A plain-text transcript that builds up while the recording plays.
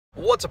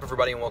What's up,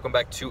 everybody, and welcome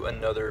back to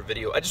another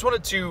video. I just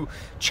wanted to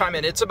chime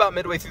in. It's about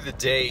midway through the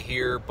day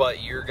here,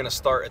 but you're going to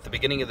start at the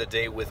beginning of the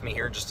day with me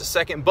here in just a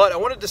second. But I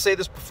wanted to say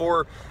this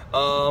before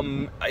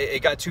I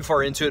got too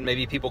far into it.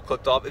 Maybe people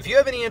clicked off. If you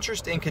have any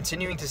interest in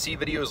continuing to see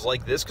videos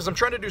like this, because I'm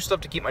trying to do stuff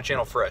to keep my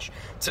channel fresh.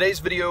 Today's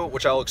video,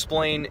 which I'll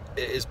explain,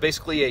 is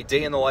basically a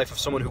day in the life of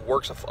someone who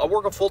works I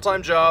work a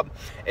full-time job,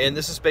 and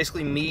this is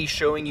basically me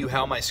showing you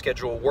how my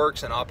schedule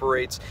works and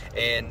operates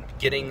and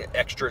getting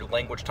extra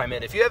language time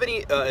in. If you have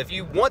any, if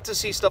you want to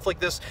see stuff like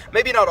this,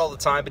 maybe not all the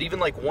time, but even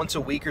like once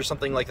a week or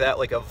something like that,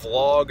 like a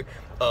vlog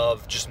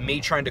of just me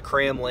trying to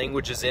cram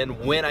languages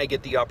in when I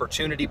get the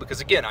opportunity,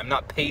 because again, I'm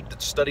not paid to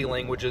study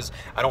languages.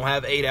 I don't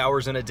have 8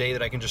 hours in a day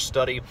that I can just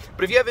study.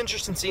 But if you have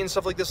interest in seeing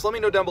stuff like this, let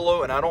me know down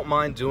below, and I don't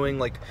mind doing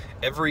like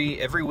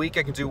every week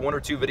I can do 1 or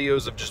 2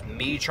 videos of just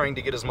me trying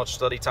to get as much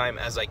study time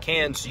as I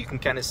can, so you can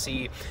kind of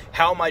see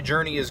how my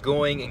journey is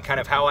going and kind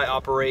of how I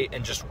operate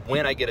and just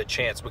when I get a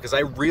chance, because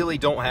I really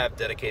don't have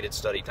dedicated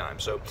study time.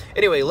 So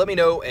anyway, let me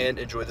know and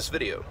enjoy this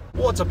video.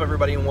 What's up,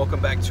 everybody, and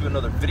welcome back to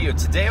another video.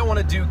 Today I want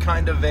to do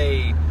kind of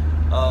a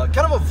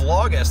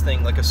vlog-esque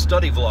thing, like a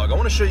study vlog. I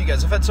want to show you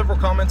guys, I've had several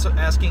comments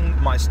asking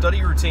my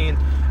study routine,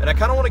 and I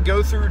kind of want to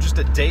go through just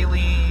a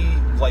daily,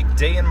 like,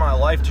 day in my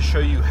life to show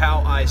you how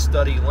I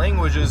study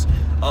languages,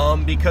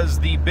 because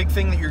the big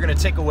thing that you're going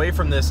to take away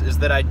from this is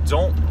that I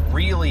don't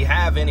really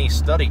have any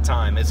study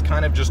time. It's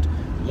kind of just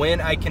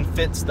when I can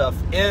fit stuff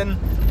in,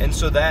 and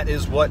so that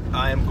is what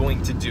I am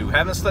going to do.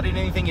 Haven't studied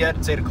anything yet.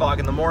 It's 8 o'clock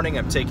in the morning.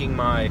 I'm taking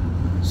my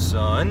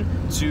son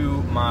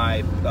to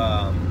my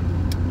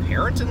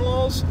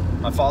parent-in-laws,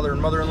 my father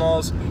and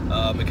mother-in-laws,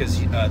 because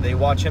they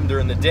watch him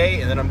during the day,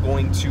 and then I'm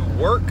going to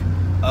work.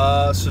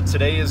 So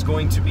today is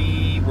going to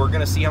be, we're going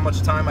to see how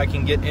much time I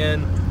can get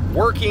in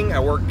working.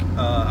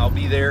 I'll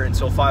be there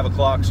until 5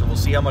 o'clock, so we'll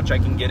see how much I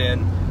can get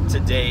in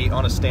today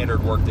on a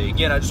standard work day.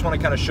 Again, I just want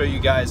to kind of show you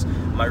guys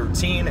my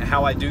routine,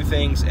 how I do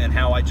things, and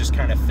how I just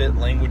kind of fit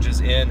languages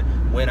in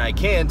when I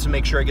can to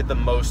make sure I get the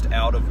most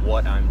out of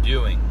what I'm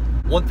doing.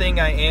 One thing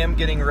I am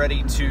getting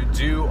ready to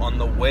do on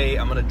the way,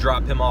 I'm going to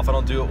drop him off. I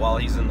don't do it while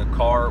he's in the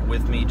car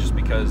with me, just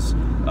because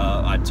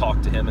I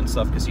talk to him and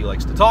stuff because he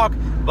likes to talk.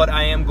 But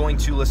I am going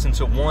to listen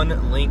to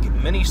one Link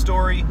mini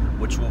story,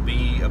 which will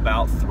be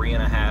about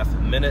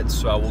 3.5 minutes.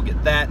 So I will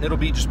get that, and it'll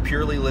be just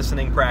purely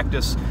listening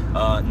practice.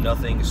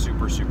 Nothing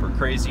super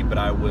crazy, but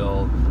I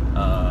will,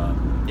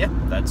 yeah,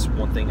 that's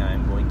one thing I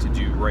am going to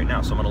do right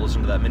now. So I'm going to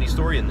listen to that mini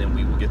story, and then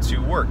we will get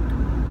to work.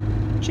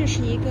 这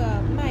是一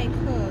个麦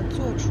克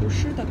做厨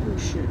师的故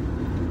事。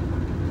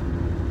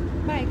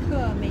麦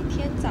克每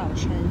天早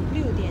晨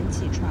6点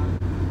起床，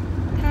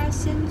他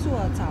先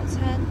做早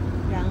餐，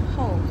然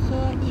后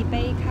喝一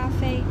杯咖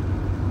啡。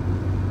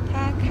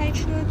他开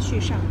车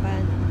去上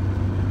班。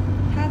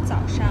他早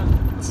上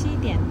7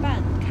点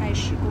半开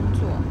始工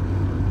作。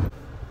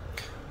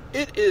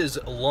It is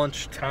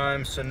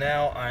lunchtime, so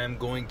now I'm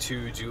going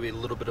to do a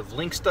little bit of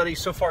Link study.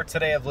 So far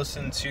today I've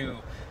listened to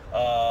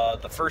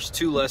the first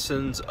 2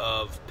 lessons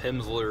of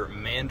Pimsleur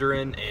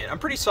Mandarin, and I'm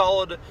pretty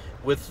solid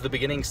with the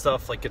beginning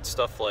stuff. Like, it's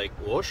stuff like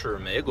我是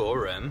美国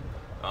人,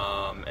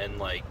 and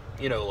like,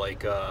 you know,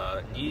 like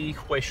你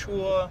会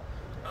说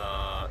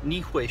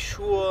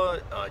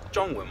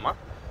中文吗?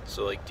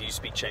 So like, do you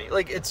speak Chinese?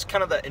 Like, it's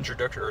kind of that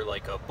introductory,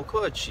 like 不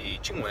客气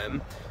中文,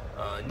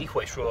 你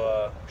会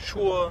说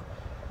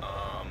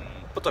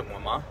不中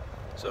文吗?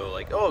 So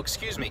like, oh,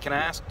 excuse me, can I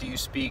ask, do you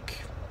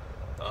speak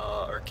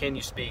or can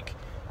you speak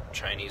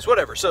Chinese,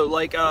 whatever. So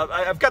like,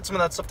 I've got some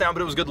of that stuff down,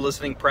 but it was good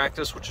listening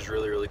practice, which is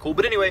really cool.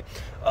 But anyway,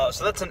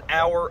 so that's an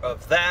hour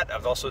of that.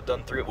 I've also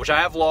done 3, which I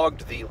have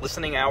logged the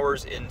listening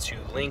hours into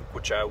Link,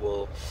 which I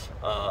will,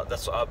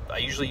 I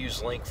usually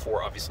use Link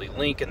for, obviously,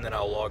 Link, and then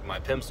I'll log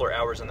my Pimsleur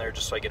hours in there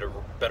just so I get a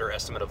better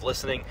estimate of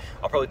listening.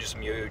 I'll probably do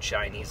some Yo-Yo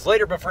Chinese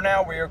later, but for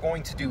now we are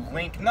going to do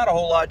Link. Not a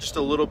whole lot, just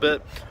a little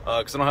bit,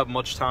 because I don't have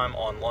much time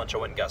on lunch. I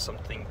went and got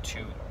something to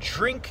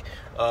drink.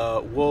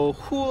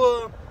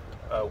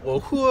 我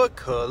喝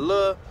可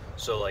乐.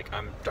 So like,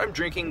 I'm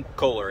drinking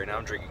cola right now.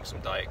 I'm drinking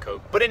some Diet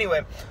Coke. But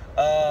anyway,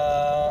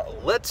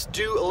 let's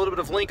do a little bit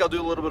of Link. I'll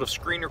do a little bit of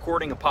screen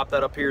recording and pop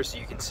that up here so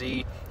you can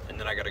see. And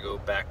then I got to go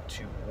back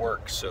to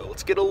work. So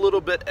let's get a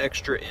little bit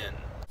extra in.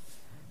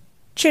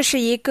 这是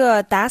一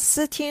个达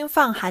斯汀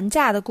放寒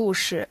假的故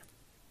事。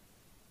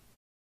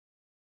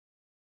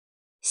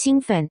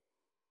兴奋。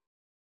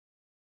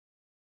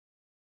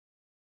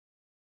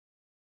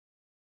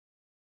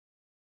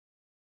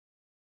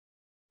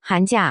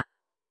寒假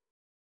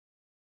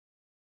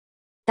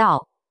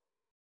到。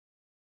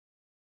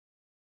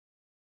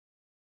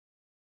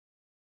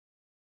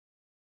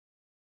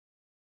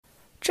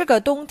这个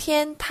冬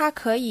天他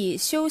可以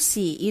休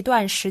息一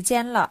段时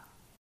间了。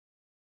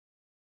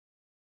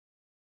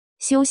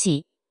休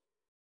息。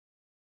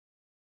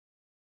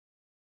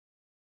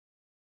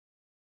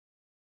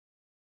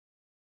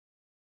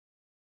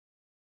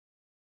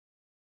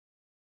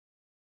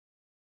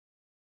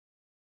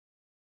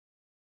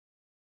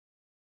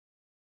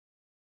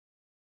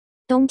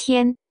冬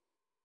天。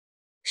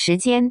时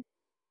间。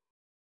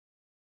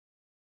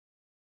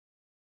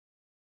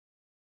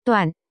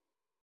段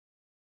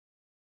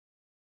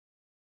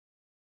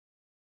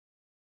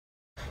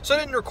So I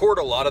didn't record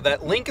a lot of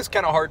that. Link is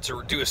kind of hard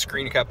to do a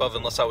screen cap of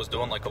unless I was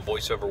doing like a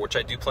voiceover, which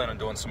I do plan on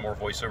doing some more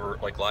voiceover,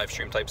 like live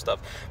stream type stuff.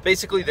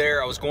 Basically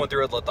there, I was going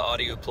through, I'd let the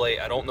audio play.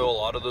 I don't know a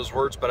lot of those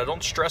words, but I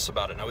don't stress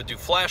about it. And I would do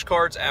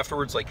flashcards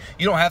afterwards. Like,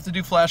 you don't have to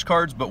do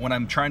flashcards, but when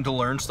I'm trying to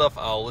learn stuff,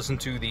 I'll listen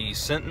to the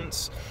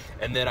sentence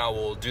and then I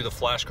will do the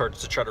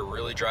flashcards to try to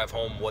really drive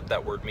home what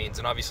that word means.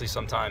 And obviously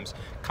sometimes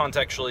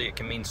contextually it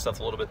can mean stuff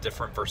a little bit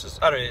different versus,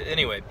 I don't know,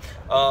 anyway.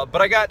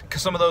 But I got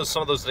some of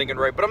those thinking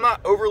right, but I'm not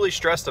overly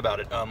stressed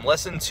about it.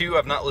 Lesson 2,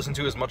 I've not listened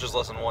to as much as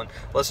Lesson 1.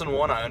 Lesson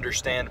 1, I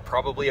understand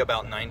probably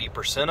about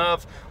 90%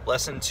 of.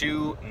 Lesson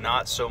 2,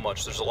 not so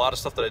much. There's a lot of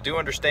stuff that I do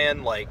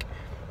understand, like,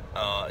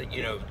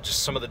 you know,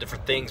 just some of the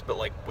different things, but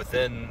like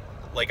within,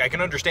 like I can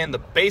understand the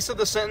base of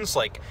the sentence,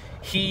 like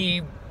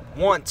he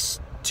wants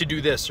to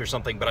do this or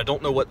something, but I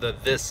don't know what the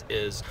this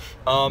is.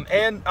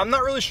 And I'm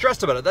not really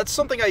stressed about it. That's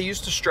something I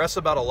used to stress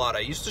about a lot. I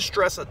used to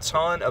stress a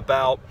ton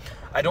about,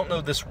 I don't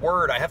know this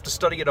word, I have to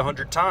study it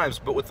 100 times,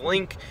 but with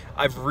Link,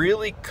 I've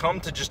really come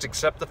to just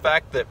accept the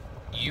fact that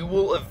you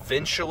will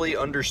eventually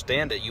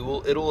understand it.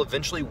 It'll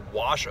eventually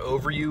wash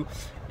over you,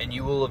 and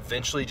you will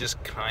eventually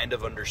just kind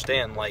of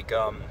understand, like,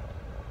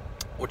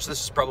 which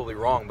this is probably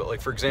wrong, but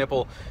like, for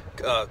example,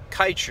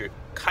 kaichu,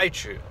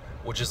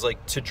 which is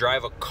like to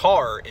drive a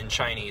car in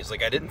Chinese.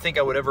 Like, I didn't think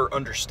I would ever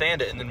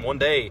understand it, and then one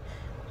day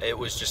it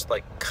was just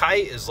like, kai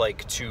is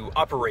like to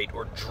operate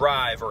or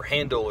drive or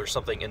handle or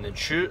something, and then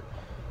chu,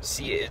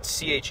 it's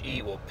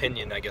C-H-E, well,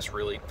 pinyin, I guess,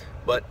 really,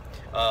 but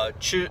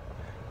chu,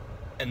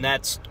 and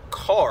that's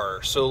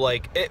car. So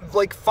like,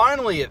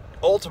 finally it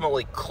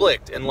ultimately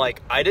clicked, and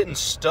like, I didn't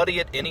study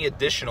it any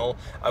additional.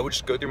 I would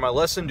just go through my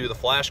lesson, do the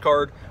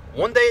flashcard.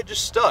 One day it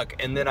just stuck,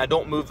 and then I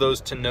don't move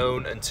those to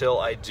known until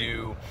I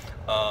do,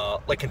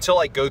 until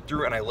I go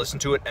through and I listen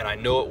to it and I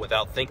know it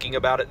without thinking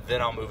about it,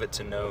 then I'll move it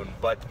to known.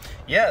 But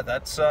yeah,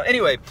 that's,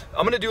 anyway,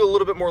 I'm gonna do a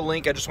little bit more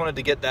Link. I just wanted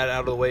to get that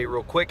out of the way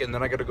real quick, and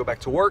then I gotta go back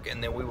to work,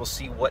 and then we will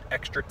see what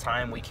extra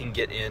time we can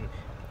get in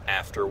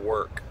after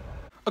work.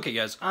 Okay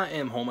guys, I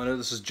am home. I know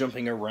this is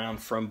jumping around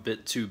from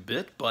bit to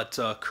bit, but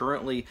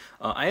currently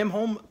I am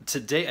home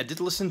today. I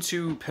did listen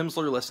to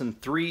Pimsleur Lesson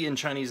 3 in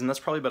Chinese, and that's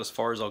probably about as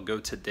far as I'll go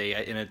today,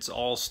 and it's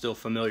all still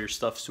familiar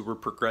stuff, so we're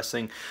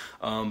progressing.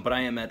 But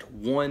I am at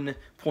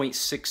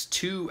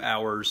 1.62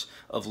 hours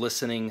of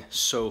listening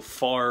so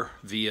far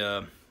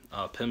via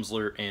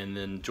Pimsleur, and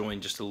then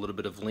joined just a little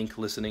bit of Link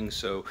listening,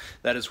 so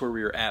that is where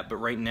we are at. But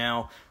right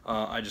now,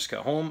 I just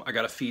got home. I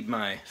gotta feed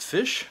my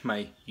fish,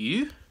 my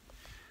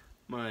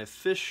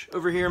fish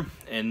over here,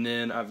 and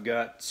then I've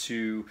got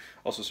to,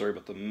 also sorry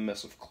about the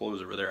mess of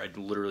clothes over there, I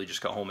literally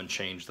just got home and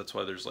changed, that's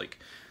why there's like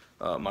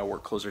my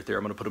work clothes right there.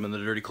 I'm gonna put them in the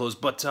dirty clothes,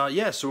 but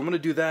yeah, so I'm gonna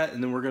do that,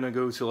 and then we're gonna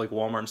go to like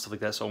Walmart and stuff like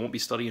that, so I won't be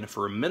studying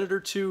for a minute or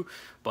two,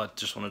 but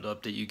just wanted to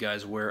update you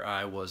guys where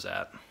I was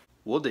at.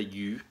 我的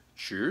鱼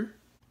是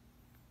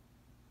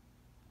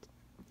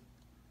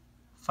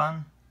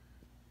番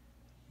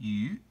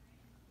鱼。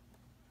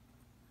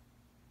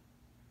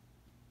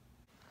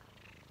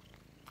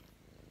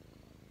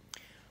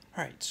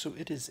Alright, so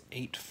it is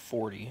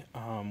 8:40.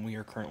 We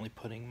are currently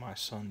putting my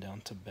son down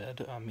to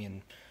bed. Me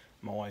and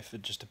my wife,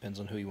 it just depends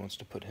on who he wants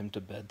to put him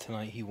to bed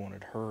tonight. He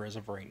wanted her as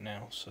of right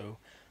now, so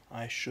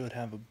I should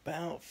have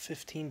about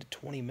 15 to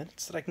 20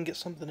 minutes that I can get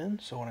something in.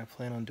 So what I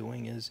plan on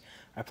doing is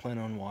I plan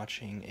on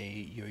watching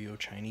a Yo-Yo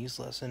Chinese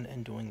lesson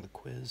and doing the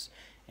quiz,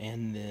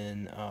 and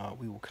then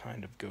we will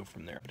kind of go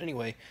from there. But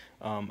anyway,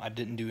 I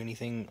didn't do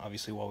anything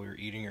obviously while we were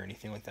eating or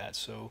anything like that,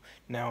 so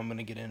now I'm going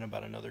to get in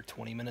about another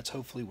 20 minutes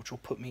hopefully, which will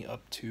put me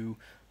up to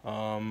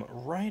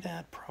right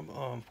at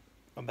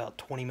about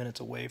 20 minutes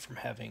away from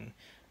having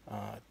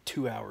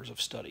 2 hours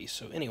of study.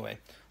 So anyway,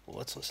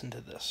 let's listen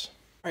to this.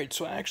 Alright,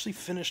 so I actually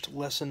finished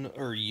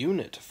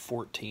unit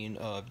 14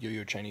 of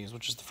Yo-Yo Chinese,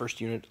 which is the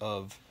first unit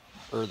of,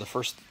 or the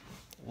first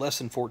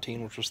lesson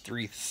 14, which was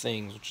 3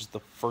 things, which is the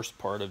first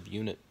part of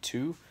unit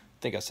 2. I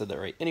think I said that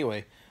right.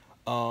 Anyway,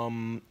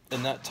 and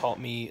that taught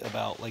me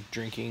about like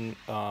drinking,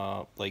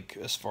 like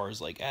as far as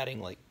like adding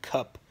like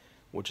cup,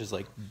 which is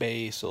like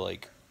bei, so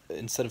like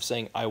instead of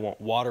saying I want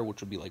water,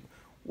 which would be like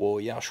我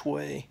要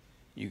水,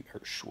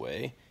 or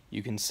shui,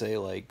 you can say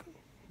like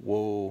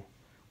我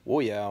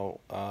要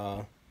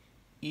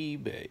一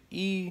杯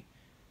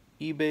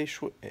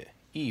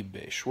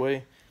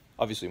水.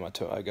 Obviously my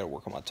tone, I gotta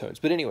work on my tones,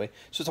 but anyway,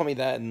 so it taught me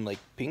that, and like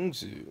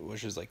pingzu,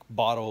 which is like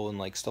bottle and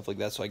like stuff like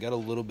that, so I got a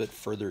little bit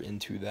further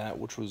into that,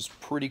 which was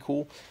pretty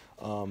cool.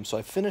 So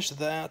I finished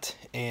that,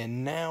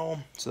 and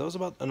now, so that was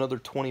about another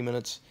 20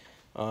 minutes,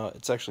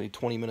 it's actually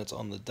 20 minutes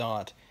on the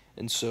dot,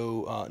 and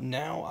so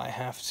now I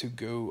have to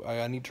go,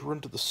 I need to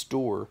run to the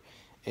store.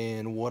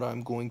 And what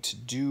I'm going to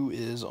do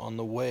is, on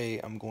the way,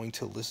 I'm going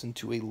to listen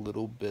to a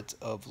little bit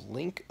of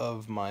Link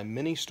of my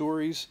mini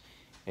stories.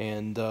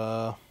 And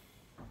so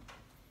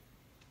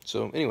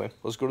anyway,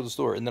 let's go to the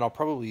store. And then I'll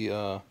probably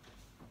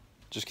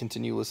just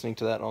continue listening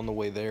to that on the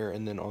way there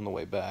and then on the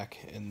way back.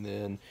 And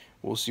then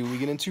we'll see what we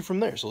get into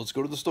from there. So let's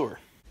go to the store.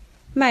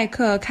 麦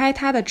克开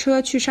他的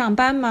车去上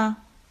班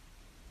吗？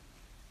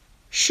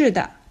是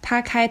的，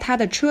他开他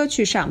的车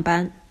去上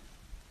班。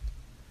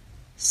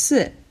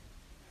4.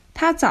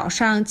 他早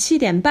上7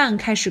点半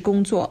开始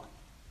工作。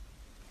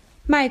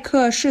麦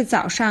克是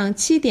早上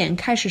7点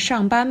开始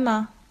上班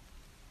吗？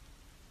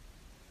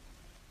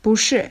不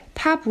是，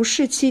他不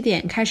是7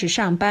点开始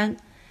上班，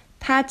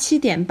他7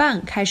点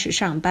半开始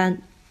上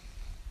班。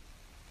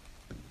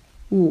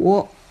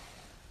5.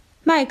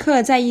 麦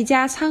克在一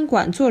家餐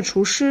馆做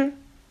厨师。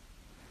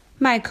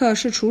麦克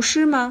是厨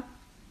师吗？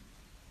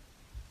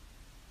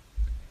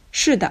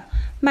是的，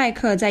麦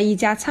克在一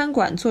家餐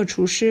馆做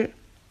厨师。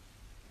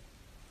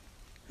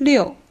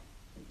6.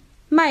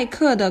 麦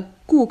克的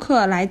顾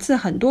客来自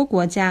很多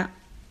国家。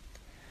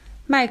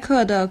麦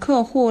克的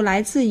客户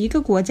来自一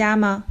个国家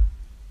吗？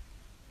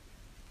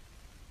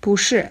不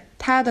是，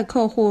他的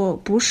客户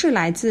不是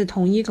来自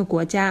同一个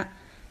国家，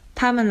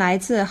他们来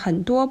自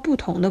很多不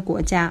同的国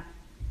家。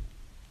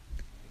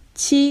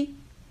7.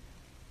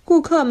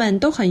 顾客们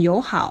都很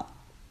友好。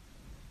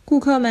顾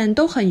客们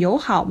都很友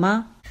好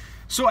吗？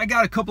 So I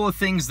got a couple of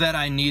things that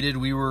I needed.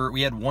 We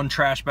had one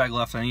trash bag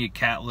left. I needed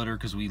cat litter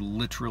because we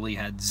literally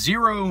had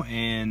 0,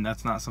 and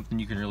that's not something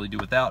you can really do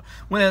without.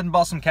 Went ahead and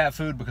bought some cat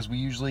food because we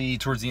usually,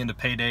 towards the end of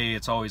payday,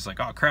 it's always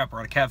like, oh crap, we're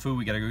out of cat food,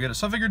 we gotta go get it.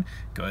 So I figured,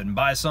 go ahead and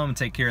buy some and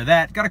take care of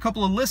that. Got a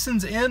couple of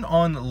listens in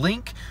on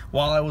Link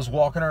while I was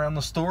walking around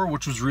the store,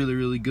 which was really,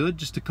 really good.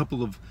 Just a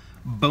couple of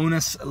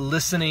bonus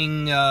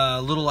listening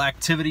little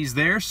activities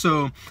there.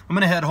 So I'm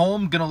gonna head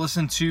home, gonna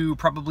listen to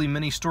probably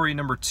mini story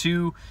number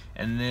 2,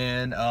 and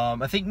then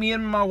I think me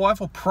and my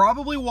wife will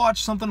probably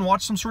watch some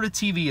sort of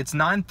TV. It's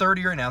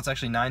 9:30 right now. It's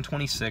actually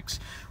 9:26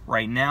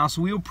 right now,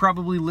 so we will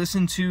probably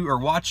listen to or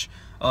watch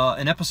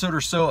an episode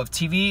or so of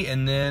TV,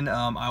 and then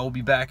I will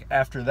be back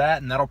after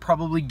that, and that'll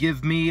probably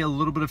give me a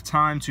little bit of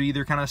time to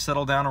either kind of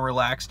settle down or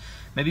relax,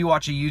 maybe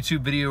watch a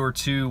YouTube video or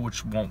 2,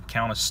 which won't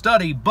count as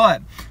study,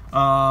 but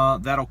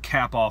that'll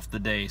cap off the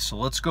day. So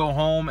let's go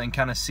home and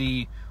kind of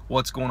see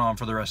what's going on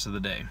for the rest of the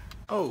day.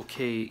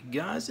 Okay,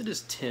 guys, it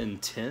is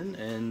 10:10,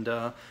 and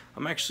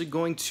I'm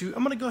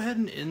gonna go ahead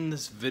and end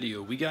this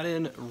video. We got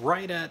in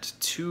right at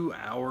 2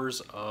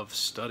 hours of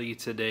study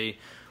today,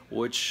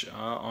 which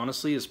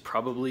honestly is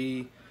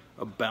probably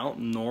about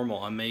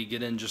normal. I may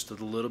get in just a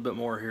little bit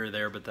more here or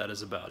there, but that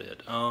is about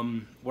it.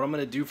 What I'm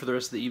gonna do for the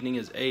rest of the evening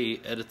is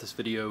edit this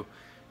video,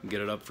 get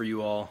it up for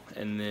you all,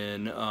 and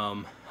then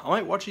I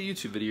might watch a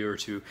YouTube video or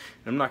 2, and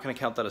I'm not gonna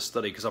count that as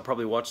study because I'll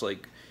probably watch,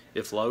 like,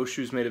 if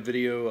Laoshu's made a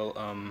video.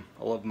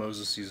 I love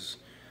Moses. He's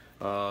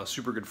a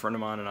super good friend of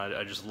mine, and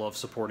I just love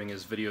supporting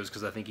his videos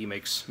because I think he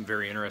makes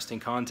very interesting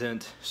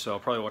content. So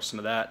I'll probably watch some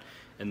of that,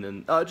 and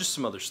then just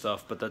some other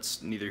stuff, but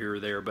that's neither here or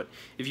there. But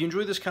if you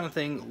enjoy this kind of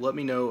thing, let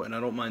me know, and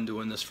I don't mind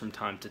doing this from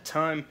time to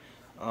time.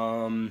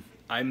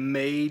 I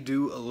may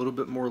do a little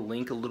bit more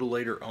Link a little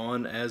later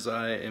on as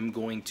I am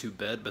going to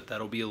bed, but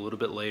that'll be a little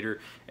bit later,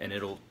 and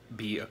it'll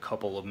be a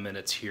couple of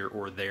minutes here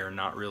or there,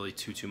 not really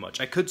too much.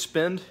 I could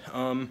spend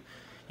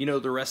you know,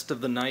 the rest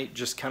of the night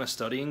just kind of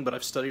studying, but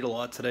I've studied a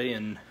lot today,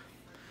 and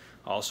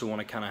I also want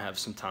to kind of have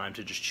some time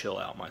to just chill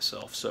out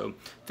myself. So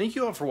thank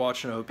you all for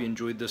watching. I hope you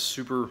enjoyed this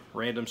super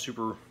random,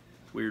 super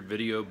weird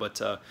video, but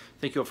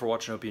thank you all for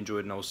watching. I hope you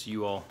enjoyed, and I will see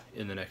you all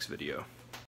in the next video.